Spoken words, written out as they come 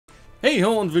Hey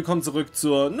ho und willkommen zurück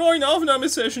zur neuen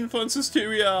Aufnahmesession von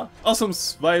Zestiria.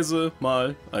 Ausnahmsweise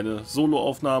mal eine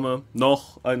Soloaufnahme,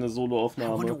 noch eine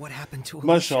Soloaufnahme.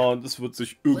 Mal schauen, das wird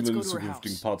sich irgendwann in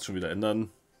zukünftigen Parts schon wieder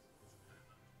ändern.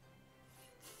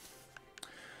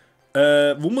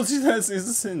 Wo muss ich denn als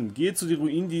nächstes hin? Gehe zu den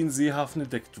Ruinen, die in Seehafen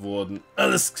entdeckt wurden.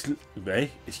 Alles klar.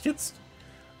 Echt jetzt?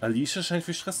 Alicia scheint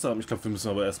viel Stress zu haben. Ich glaube, wir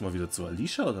müssen aber erstmal wieder zu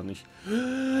Alicia, oder nicht?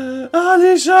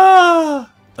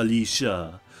 Alicia!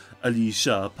 Alicia!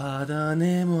 Alicia,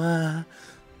 pardonnez-moi.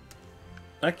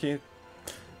 Okay.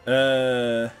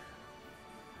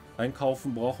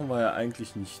 Einkaufen brauchen wir ja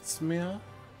eigentlich nichts mehr.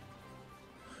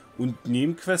 Und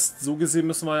Nebenquests, so gesehen,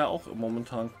 müssen wir ja auch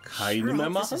momentan keine mehr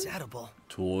machen.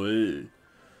 Toll.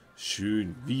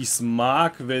 Schön. Wie ich es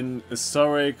mag, wenn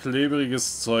Sorey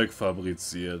klebriges Zeug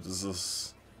fabriziert. Das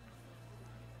ist...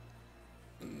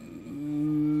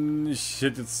 Ich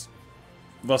hätte jetzt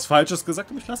was Falsches gesagt,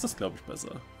 aber ich lasse das, glaube ich,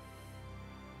 besser.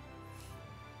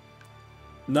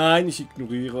 Nein, ich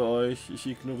ignoriere euch. Ich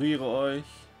ignoriere euch.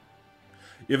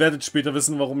 Ihr werdet später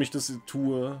wissen, warum ich das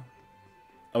tue.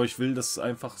 Aber ich will das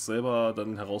einfach selber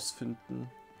dann herausfinden.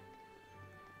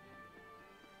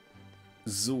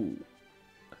 So.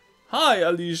 Hi,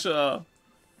 Alicia.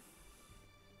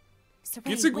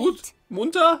 Geht's dir gut?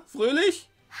 Munter? Fröhlich?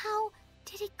 How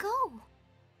did it go?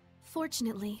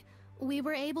 Fortunately, we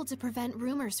were able to prevent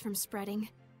rumors from spreading.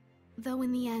 Though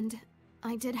in the end,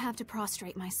 I did have to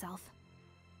prostrate myself.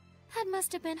 That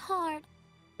must have been hard.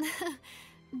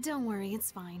 Don't worry, it's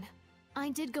fine. I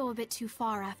did go a bit too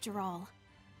far after all.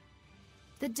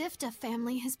 The Difta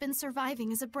family has been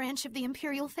surviving as a branch of the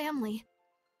Imperial family.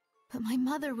 But my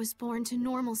mother was born to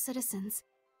normal citizens,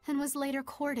 and was later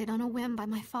courted on a whim by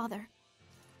my father.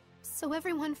 So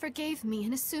everyone forgave me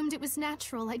and assumed it was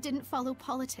natural I didn't follow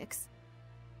politics.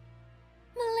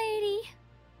 Milady.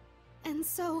 And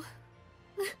so...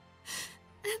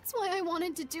 that's why I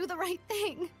wanted to do the right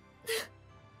thing.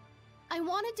 I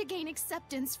wanted to gain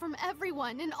acceptance from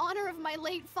everyone in honor of my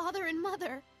late father and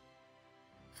mother.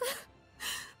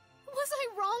 Was I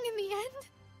wrong in the end?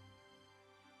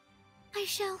 I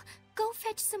shall go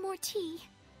fetch some more tea.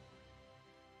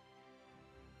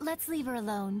 Let's leave her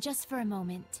alone just for a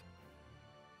moment.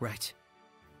 Right.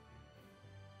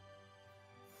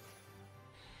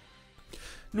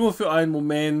 Nur für einen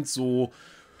Moment, so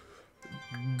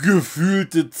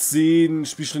gefühlte 10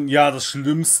 Spielstunden. Ja, das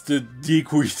schlimmste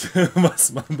Deko-Item,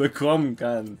 was man bekommen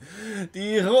kann.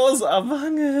 Die rosa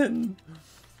Wangen.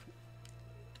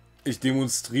 Ich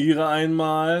demonstriere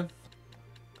einmal.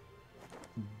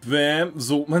 Bam.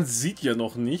 So, man sieht ja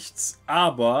noch nichts.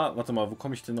 Aber, warte mal, wo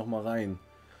komme ich denn noch mal rein?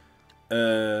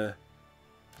 Warte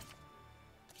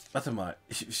mal.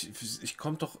 Ich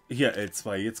komme doch... Hier,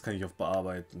 L2. Jetzt kann ich auf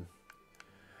Bearbeiten.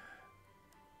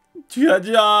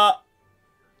 Tja.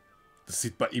 Das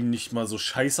sieht bei ihm nicht mal so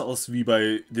scheiße aus wie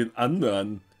bei den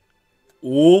anderen.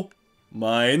 Oh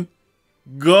mein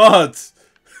Gott.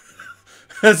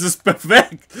 Es ist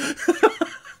perfekt.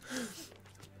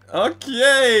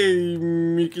 Okay,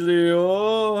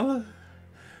 Mikleo.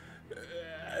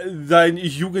 Dein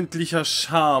jugendlicher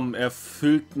Charme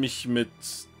erfüllt mich mit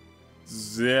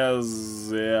sehr,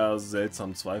 sehr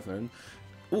seltsamen Zweifeln.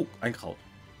 Oh, ein Kraut.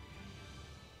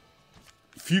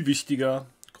 Viel wichtiger,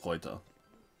 Kräuter.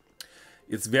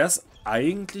 Jetzt wäre es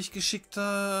eigentlich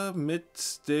geschickter,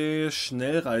 mit der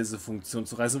Schnellreisefunktion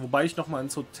zu reisen. Wobei ich nochmal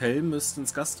ins Hotel müsste,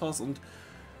 ins Gasthaus und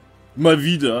mal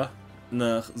wieder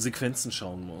nach Sequenzen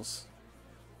schauen muss.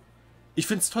 Ich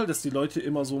finde es toll, dass die Leute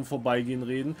immer so im Vorbeigehen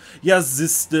reden. Ja,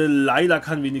 Siste, Laila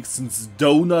kann wenigstens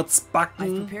Donuts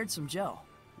backen.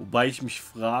 Wobei ich mich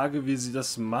frage, wie sie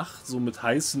das macht. So mit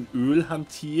heißem Öl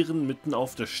hantieren, mitten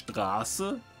auf der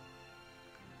Straße.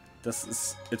 Das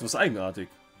ist etwas eigenartig.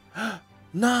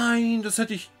 Nein, das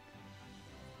hätte ich...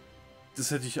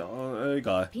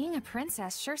 egal. Being a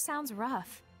princess sure sounds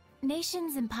rough.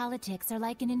 Nations and politics are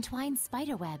like an entwined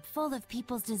spiderweb full of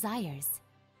people's desires.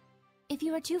 If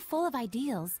you are too full of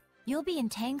ideals, you'll be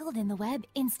entangled in the web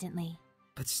instantly.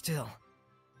 But still,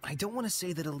 I don't want to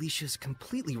say that Alicia's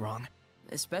completely wrong.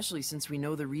 Especially since we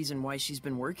know the reason why she's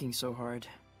been working so hard.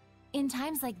 In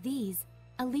times like these,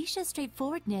 Alicia's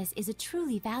straightforwardness is a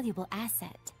truly valuable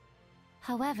asset.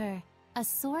 However, a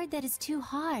sword that is too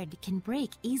hard can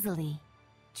break easily.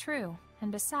 True, and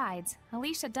besides,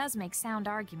 Alicia does make sound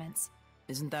arguments.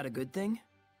 Isn't that a good thing?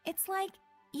 It's like,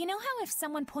 you know how if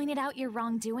someone pointed out your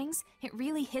wrongdoings, it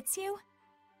really hits you?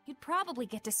 You'd probably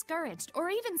get discouraged, or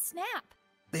even snap.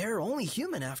 They're only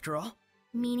human after all.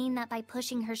 Meaning that by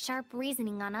pushing her sharp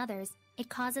reasoning on others, it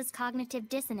causes cognitive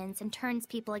dissonance and turns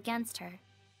people against her.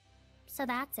 So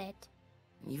that's it.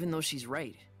 Even though she's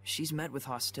right, she's met with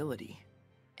hostility.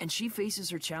 And she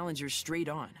faces her challengers straight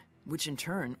on, which in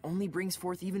turn only brings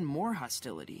forth even more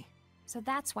hostility. So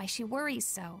that's why she worries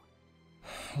so.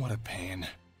 What a pain.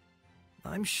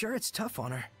 I'm sure it's tough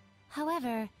on her.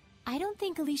 However, I don't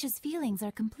think Alicia's feelings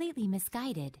are completely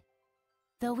misguided.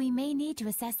 Though we may need to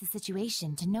assess the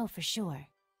situation to know for sure.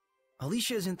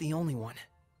 Alicia isn't the only one.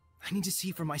 I need to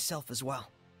see for myself as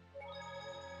well.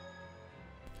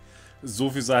 So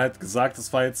viel sei halt gesagt,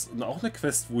 das war jetzt auch eine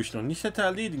Quest, wo ich noch nicht hätte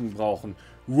erledigen brauchen.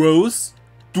 Rose,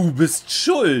 du bist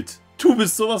schuld. Du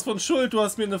bist sowas von schuld. Du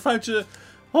hast mir eine falsche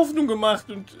Hoffnung gemacht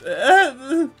und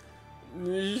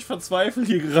ich verzweifle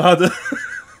hier gerade.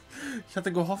 Ich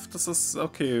hatte gehofft, dass das...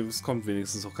 Okay, es kommt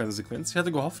wenigstens auch keine Sequenz. Ich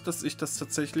hatte gehofft, dass ich das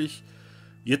tatsächlich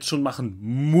jetzt schon machen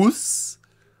muss.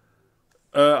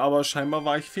 Aber scheinbar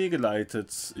war ich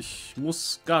fehlgeleitet. Ich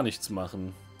muss gar nichts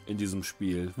machen in diesem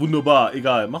Spiel. Wunderbar,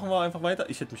 egal. Machen wir einfach weiter.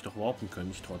 Ich hätte mich doch behaupten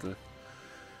können, ich Trottel.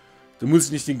 Da muss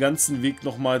ich nicht den ganzen Weg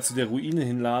nochmal zu der Ruine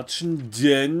hinlatschen,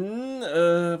 denn...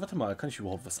 warte mal, kann ich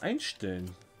überhaupt was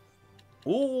einstellen?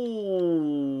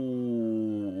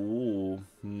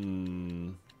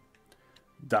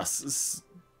 Das ist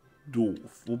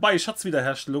doof. Wobei,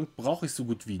 Schatzwiederherstellung brauche ich so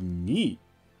gut wie nie.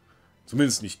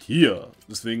 Zumindest nicht hier.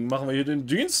 Deswegen machen wir hier den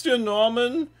Dienst der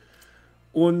Normen.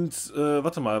 Und,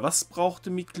 warte mal, was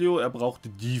brauchte Bambooclaw? Er brauchte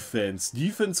Defense.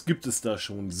 Defense gibt es da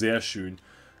schon. Sehr schön.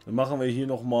 Dann machen wir hier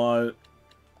nochmal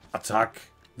Attack.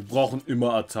 Wir brauchen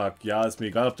immer Attack. Ja, ist mir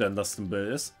egal, ob der ein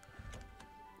Lastenbell ist.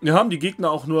 Wir haben die Gegner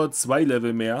auch nur 2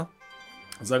 Level mehr.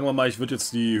 Sagen wir mal, ich würde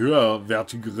jetzt die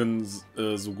höherwertigeren,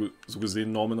 so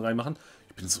gesehen, Normen reinmachen.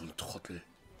 Ich bin so ein Trottel.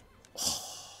 Oh.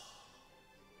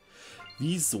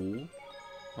 Wieso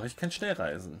mache ich kein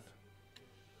Schnellreisen?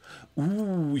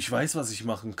 Ich weiß, was ich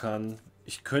machen kann.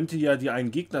 Ich könnte ja die einen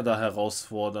Gegner da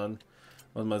herausfordern.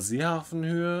 Warte mal,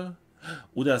 Seehafenhöhe.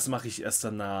 Oder das mache ich erst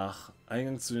danach.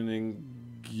 Eingang zu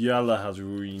den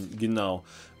Galahad-Ruinen. Genau.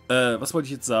 Was wollte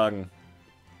ich jetzt sagen?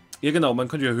 Ja genau, man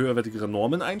könnte ja höherwertigere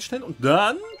Normen einstellen und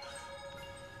dann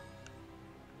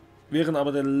wären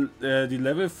aber die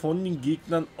Level von den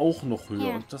Gegnern auch noch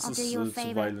höher. Und das ist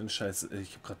zuweilen scheiße.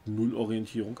 Ich habe gerade 0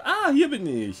 Orientierung. Ah, hier bin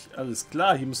ich. Alles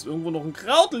klar, hier müsste irgendwo noch ein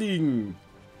Kraut liegen.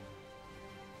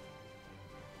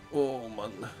 Oh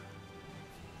Mann.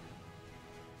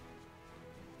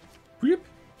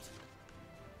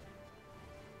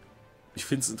 Ich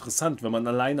finde es interessant, wenn man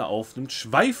alleine aufnimmt,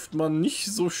 schweift man nicht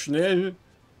so schnell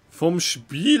vom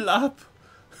Spiel ab.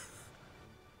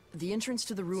 The entrance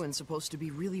to the ruin's supposed to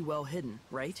be really well hidden,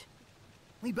 right?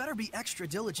 We better be extra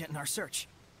diligent in our search.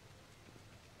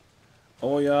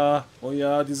 Oh ja,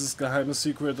 dieses geheime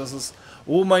Secret, das ist...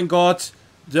 Oh mein Gott,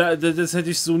 das hätte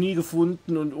ich so nie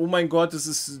gefunden und oh mein Gott, das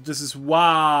ist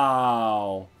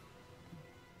wow.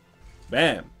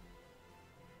 Bam.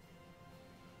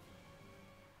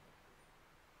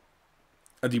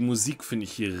 Die Musik finde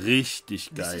ich hier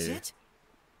richtig geil.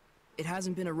 It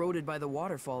hasn't been eroded by the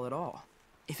waterfall at all.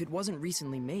 If it wasn't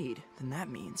recently made, then that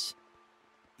means...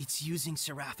 It's using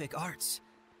seraphic arts.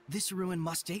 This ruin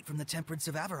must date from the Temperance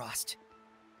of Avarost.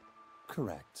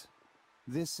 Correct.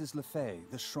 This is Lefay,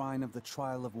 the Shrine of the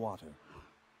Trial of Water.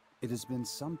 It has been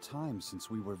some time since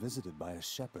we were visited by a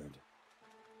shepherd.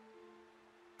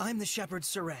 I'm the shepherd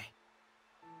Sorey.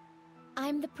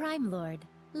 I'm the Prime Lord,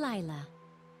 Lila.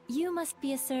 You must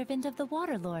be a servant of the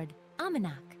Water Lord,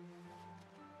 Amanak.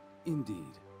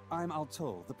 Indeed. I'm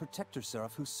Altol, the Protector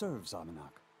Seraph who serves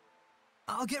Amanak.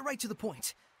 I'll get right to the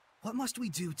point. What must we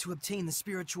do to obtain the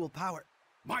spiritual power?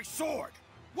 My sword!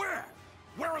 Where?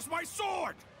 Where is my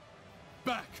sword?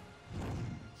 Back!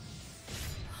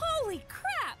 Holy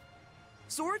crap!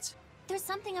 Swords? There's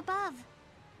something above.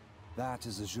 That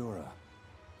is Azura.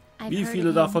 Wie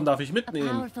viele davon darf ich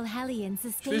mitnehmen? Ich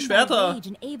will Schwerter.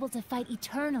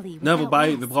 Na,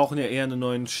 wobei, wir brauchen ja eher einen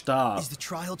neuen Stab. Is the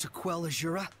trial to quell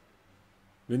Azura?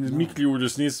 Wenn Bambooclaw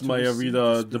das nächste Mal ja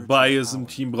wieder dabei ist im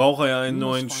Team, braucht er ja einen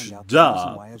neuen Stab.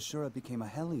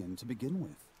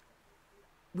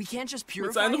 We can't just Mit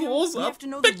purify seinem him. We rosa have to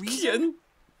know the reason. Bäckchen.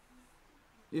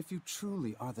 If you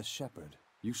truly are the shepherd,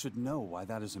 you should know why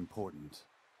that is important.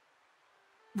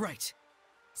 Right.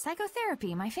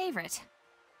 Psychotherapy, my favorite.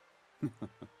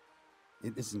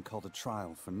 It isn't called a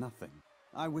trial for nothing.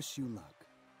 I wish you luck.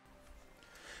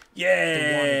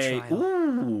 Yay!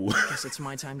 Guess it's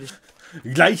my time to...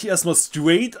 Gleich erstmal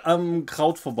straight am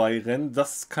Kraut vorbeirennen.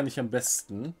 Das kann ich am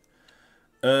besten.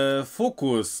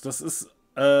 Fokus. Das ist...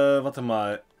 warte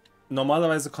mal.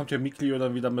 Normalerweise kommt ja Bambooclaw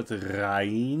dann wieder mit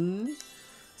rein.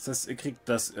 Das heißt, ihr kriegt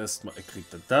das erstmal. Ihr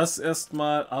kriegt das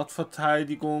erstmal.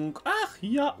 Artverteidigung. Ach,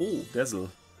 ja. Oh, Dazzle.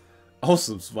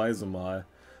 Ausnahmsweise mal.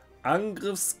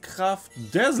 Angriffskraft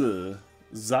Dazzle.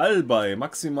 Salbei,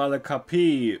 maximale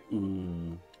KP.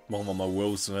 Machen wir mal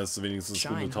Rose, dann hast du wenigstens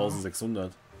Runde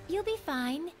 1600. You'll be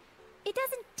fine. It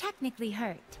doesn't technically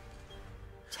hurt.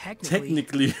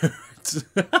 Technically hurt.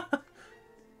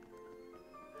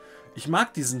 Ich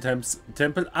mag diesen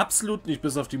Tempel absolut nicht,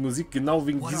 bis auf die Musik, genau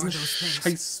wegen diesen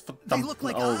scheiß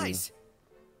verdammten Augen.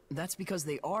 That's because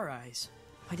they are eyes.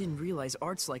 I didn't realize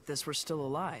arts like this were still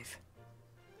alive.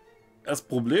 Das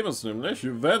Problem ist nämlich,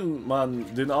 wenn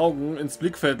man den Augen ins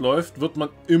Blickfeld läuft, wird man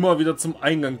immer wieder zum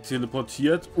Eingang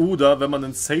teleportiert. Oder wenn man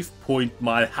einen Save Point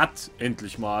mal hat,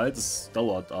 endlich mal, das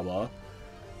dauert aber.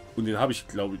 Und den habe ich,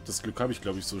 glaube ich, das Glück habe ich,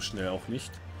 glaube ich, so schnell auch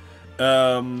nicht.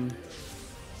 Dann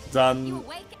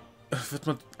wird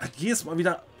man halt jedes Mal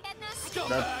wieder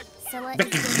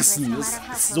weggerissen. Das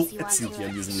ist so ätzend hier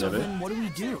in diesem Level.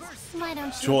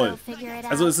 Toll.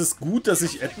 Also es ist gut, dass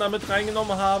ich Edna mit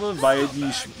reingenommen habe, weil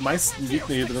die meisten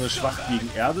Gegner hier drin schwach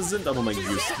gegen Erde sind, aber mein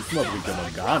Gegner bringt ja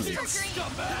mal gar nichts.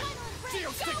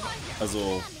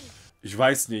 Also, ich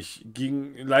weiß nicht.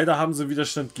 Leider haben sie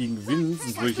Widerstand gegen Wind,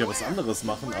 sonst würde ich ja was anderes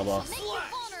machen, aber...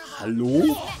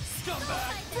 Hallo?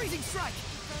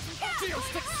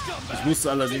 Ich musste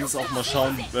allerdings auch mal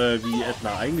schauen, wie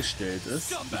Edna eingestellt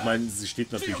ist. Ich meine, sie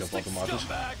steht natürlich auf automatisch,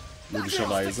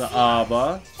 logischerweise,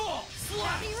 aber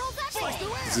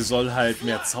sie soll halt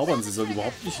mehr zaubern, sie soll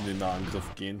überhaupt nicht in den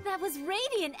Nahangriff gehen.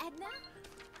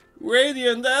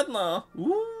 Radiant Edna!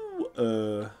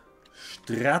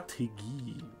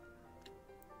 Strategie.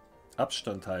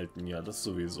 Abstand halten, ja, das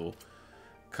sowieso.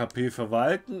 KP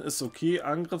verwalten ist okay,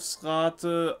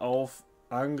 Angriffsrate auf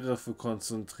Angriffe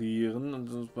konzentrieren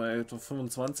und bei etwa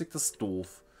 25, das ist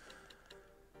doof.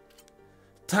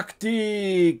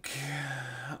 Taktik!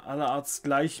 Allerorts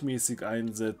gleichmäßig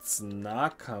einsetzen.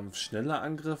 Nahkampf, schnelle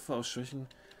Angriffe aus Schwächen.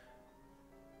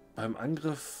 Beim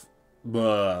Angriff...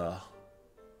 Bäh.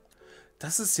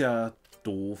 Das ist ja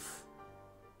doof.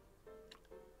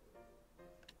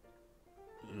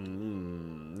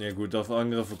 Ja gut, auf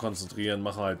Angriffe konzentrieren,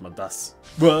 machen wir halt mal das.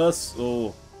 Was?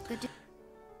 Oh.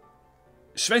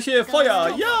 Schwäche,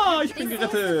 Feuer! Ja, ich bin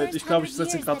gerettet! Ich glaube, ich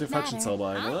setze gerade den falschen Zauber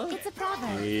ein, oder?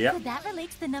 Ja.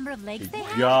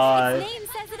 Egal.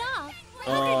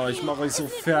 Oh, ich mache euch so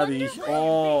fertig.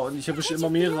 Oh, und ich erwische immer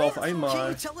mehrere auf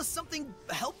einmal.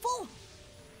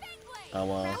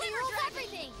 Aber...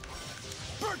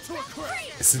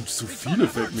 Es sind zu viele,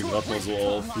 fällt mir gerade mal so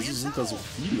auf. Wieso sind da so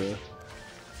viele?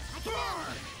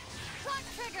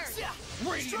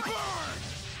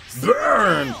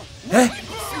 Burn! Hä?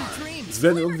 Es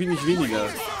werden irgendwie nicht weniger.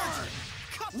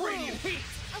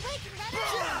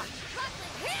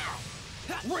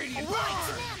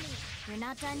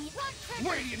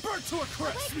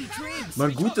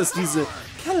 Man, gut, dass diese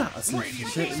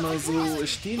Kellerasselviecher immer so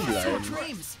stehen bleiben.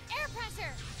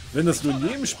 Wenn das nur in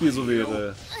jedem Spiel so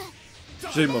wäre.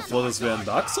 Stell dir mal vor, das wäre ein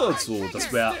Dark Souls so.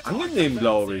 Das wäre angenehm,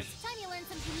 glaube ich.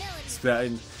 Das wäre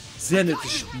ein sehr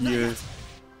nettes Spiel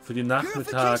für den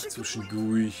Nachmittag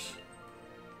zwischendurch.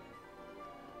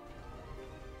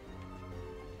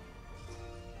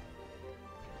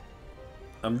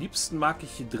 Am liebsten mag ich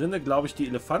hier drinnen, glaube ich, die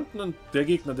Elefanten, und der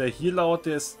Gegner, der hier lauert,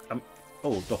 der ist am...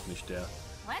 Oh, doch nicht der.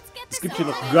 Es gibt hier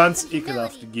noch ganz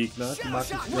ekelhafte Gegner, die mag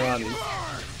ich gar nicht.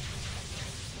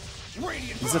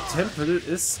 Dieser Tempel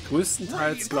ist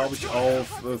größtenteils, glaube ich, auf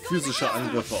physische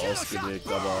Angriffe ausgelegt,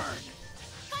 aber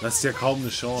das ist ja kaum eine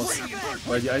Chance,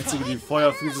 weil die einzige, die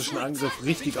feuerphysischen Angriff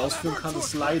richtig ausführen kann,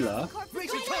 ist Layla.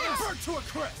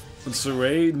 Und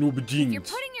Sorey nur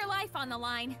bedingt.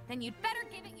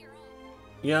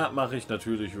 Ja, mache ich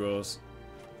natürlich, Rose.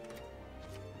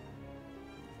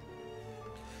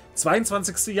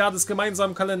 22. Jahr des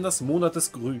gemeinsamen Kalenders, Monat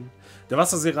des Grün. Der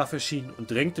Wasserseraph erschien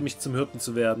und drängte mich, zum Hirten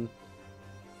zu werden.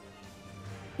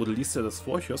 Oder liest er das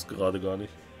vor? Ich höre es gerade gar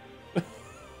nicht.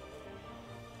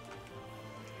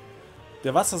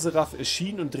 Der Wasserseraph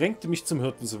erschien und drängte mich, zum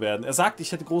Hirten zu werden. Er sagte,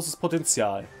 ich hätte großes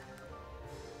Potenzial.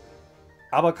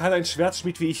 Aber kann ein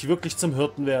Schwertschmied wie ich wirklich zum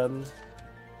Hirten werden?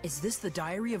 Is this the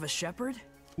diary of a shepherd?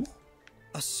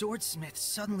 A swordsmith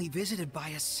suddenly visited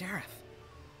by a seraph.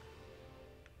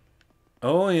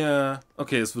 Oh ja.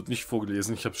 Okay, es wird nicht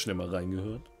vorgelesen. Ich habe schnell mal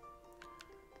reingehört.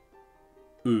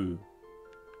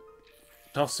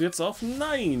 Tauchst du jetzt auf?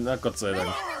 Nein! Na Gott sei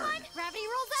Dank.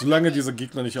 Solange dieser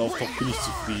Gegner nicht auftaucht, bin ich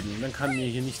zufrieden. Dann kann mir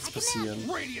hier nichts passieren.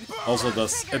 Außer,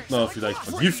 dass Edna vielleicht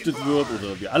vergiftet wird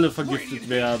oder wir alle vergiftet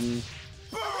werden.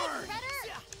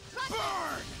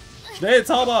 Schnell,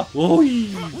 Zauber!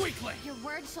 Ui!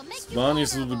 Das war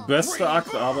nicht so der beste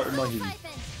Akt, aber immerhin.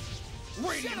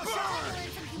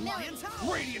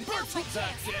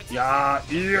 Ja,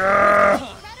 ihr!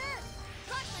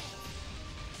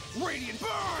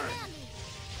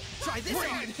 Try this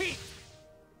on. Heat!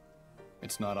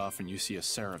 It's not often you see a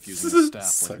seraph using a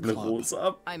staff like a Seine club. Rose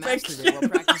ab. I mastered it while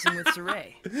practicing with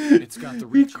Sorey. It's got the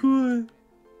Wie reach. cool.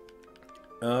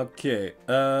 Okay,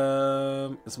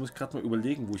 jetzt muss ich gerade mal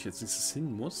überlegen, wo ich jetzt nächstes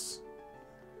hin muss.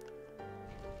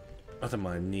 Warte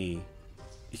mal, nee.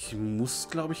 Ich muss,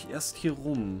 glaube ich, erst hier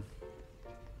rum.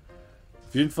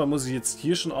 Auf jeden Fall muss ich jetzt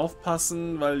hier schon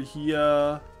aufpassen, weil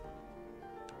hier,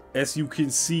 as you can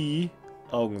see,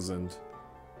 Augen sind.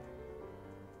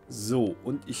 So,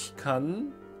 und ich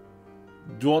kann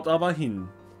dort aber hin.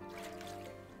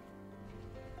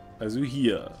 Also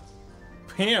hier.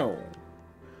 Pew.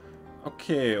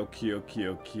 Okay, okay, okay,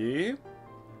 okay.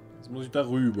 Jetzt muss ich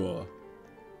darüber.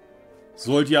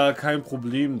 Sollte ja kein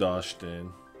Problem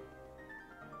darstellen.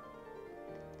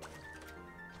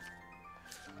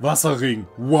 Wasserring.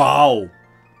 Wow.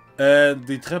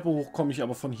 Die Treppe hoch komme ich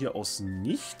aber von hier aus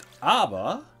nicht.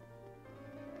 Aber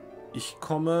ich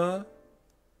komme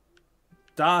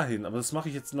dahin. Aber das mache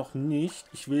ich jetzt noch nicht.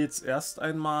 Ich will jetzt erst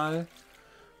einmal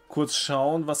kurz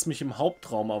schauen, was mich im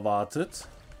Hauptraum erwartet.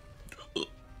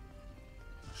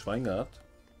 Schwein gehabt.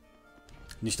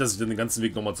 Nicht, dass ich dann den ganzen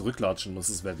Weg nochmal zurücklatschen muss.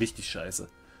 Das wäre richtig scheiße.